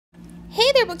Hey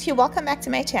there BookTube, welcome back to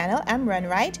my channel. I'm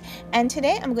RunRight, and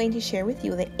today I'm going to share with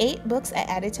you the 8 books I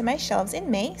added to my shelves in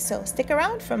May, so stick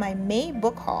around for my May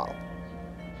book haul.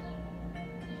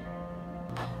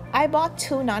 I bought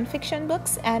 2 nonfiction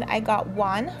books and I got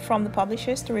one from the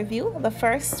publishers to review. The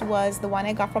first was the one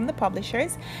I got from the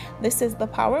publishers. This is The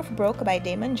Power of Broke by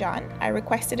Daymond John. I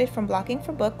requested it from Blogging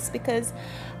for Books because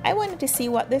I wanted to see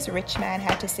what this rich man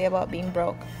had to say about being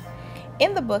broke.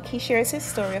 In the book, he shares his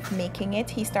story of making it.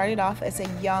 He started off as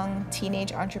a young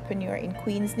teenage entrepreneur in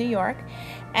Queens, New York,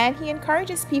 and he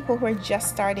encourages people who are just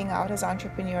starting out as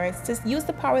entrepreneurs to use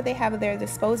the power they have at their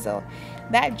disposal.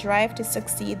 That drive to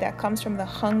succeed that comes from the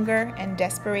hunger and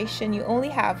desperation you only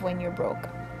have when you're broke.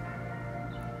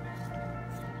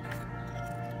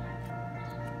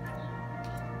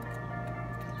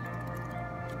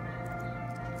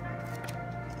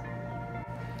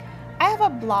 I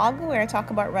have a blog where I talk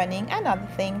about running and other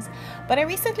things, but I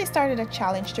recently started a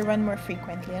challenge to run more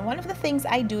frequently, and one of the things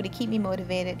I do to keep me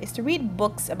motivated is to read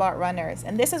books about runners,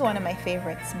 and this is one of my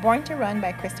favorites, Born to Run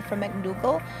by Christopher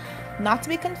McDougall, not to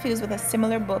be confused with a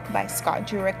similar book by Scott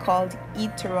Jurek called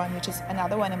Eat to Run, which is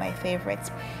another one of my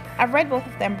favorites. I've read both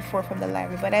of them before from the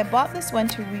library, but I bought this one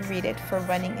to reread it for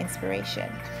running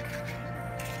inspiration.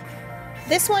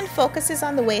 This one focuses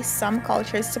on the way some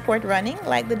cultures support running,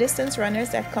 like the distance runners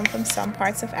that come from some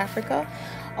parts of Africa.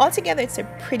 Altogether, it's a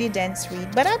pretty dense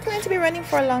read, but I plan to be running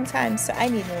for a long time, so I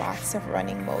need lots of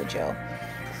running mojo.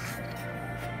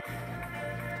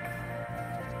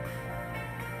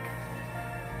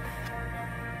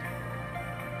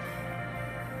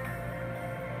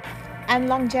 And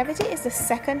Longevity is the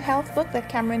second health book that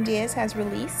Cameron Diaz has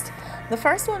released. The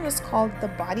first one was called The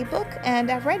Body Book, and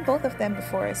I've read both of them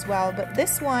before as well, but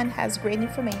this one has great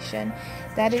information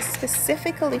that is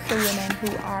specifically for women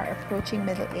who are approaching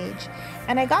middle age.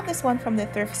 And I got this one from the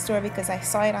thrift store because I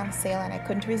saw it on sale and I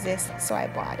couldn't resist, so I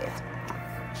bought it.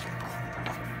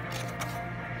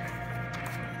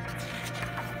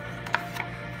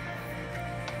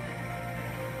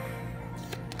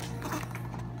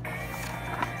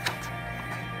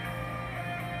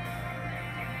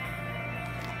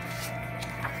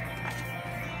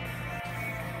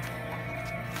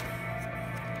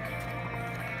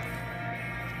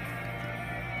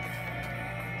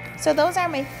 So those are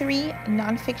my 3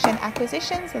 nonfiction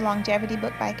acquisitions: The Longevity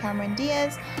book by Cameron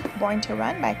Diaz, Born to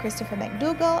Run by Christopher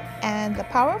McDougall, and The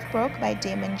Power of Broke by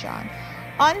Daymond John.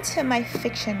 On to my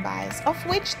fiction buys, of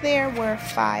which there were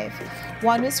 5.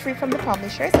 One was free from the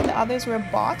publishers and the others were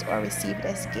bought or received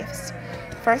as gifts.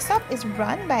 First up is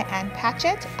Run by Ann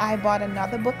Patchett. I bought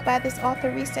another book by this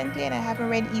author recently and I haven't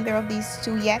read either of these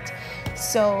 2 yet,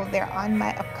 so they're on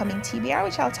my upcoming TBR,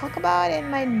 which I'll talk about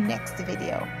in my next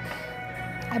video.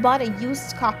 I bought a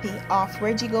used copy of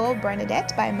Where'd You Go,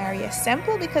 Bernadette by Maria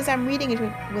Semple because I'm reading it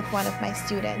with one of my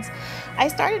students. I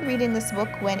started reading this book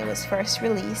when it was first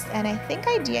released and I think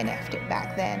I DNF'd it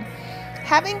back then.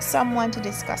 Having someone to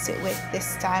discuss it with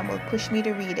this time will push me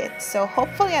to read it, so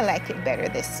hopefully I like it better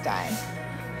this time.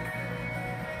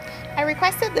 I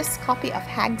requested this copy of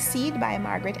Hagseed by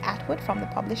Margaret Atwood from the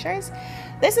publishers.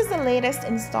 This is the latest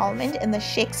installment in the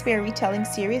Shakespeare retelling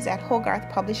series that Hogarth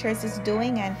Publishers is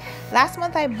doing, and last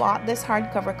month I bought this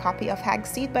hardcover copy of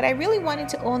Hagseed, but I really wanted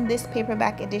to own this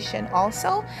paperback edition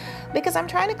also because I'm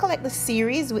trying to collect the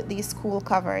series with these cool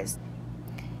covers.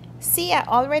 See, I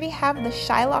already have the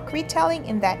Shylock retelling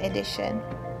in that edition.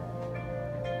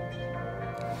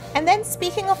 And then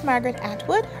speaking of Margaret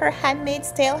Atwood, her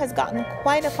Handmaid's Tale has gotten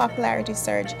quite a popularity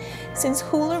surge since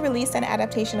Hulu released an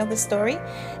adaptation of the story,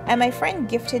 and my friend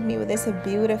gifted me with this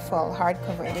beautiful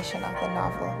hardcover edition of the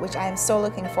novel, which I am so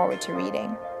looking forward to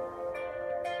reading.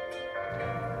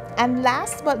 And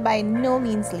last but by no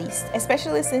means least,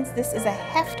 especially since this is a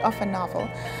heft of a novel,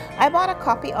 I bought a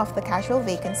copy of The Casual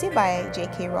Vacancy by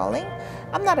J.K. Rowling.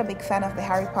 I'm not a big fan of the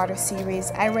Harry Potter series.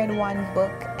 I read one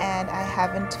book and I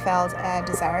haven't felt a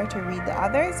desire to read the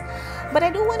others, but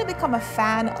I do want to become a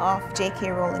fan of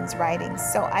J.K. Rowling's writings,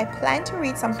 so I plan to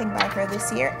read something by her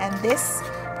this year, and this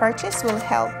purchase will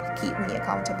help keep me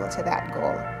accountable to that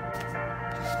goal.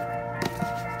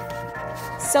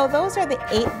 So those are the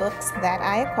 8 books that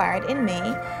I acquired in May,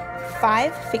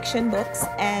 5 fiction books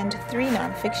and 3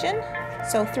 nonfiction.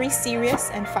 So 3 serious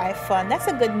and 5 fun. That's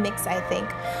a good mix, I think.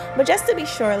 But just to be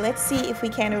sure, let's see if we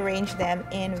can arrange them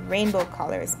in rainbow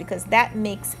colors because that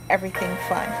makes everything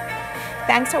fun.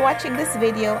 Thanks for watching this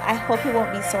video. I hope it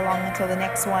won't be so long until the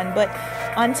next one. But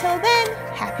until then,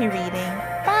 happy reading.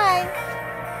 Bye!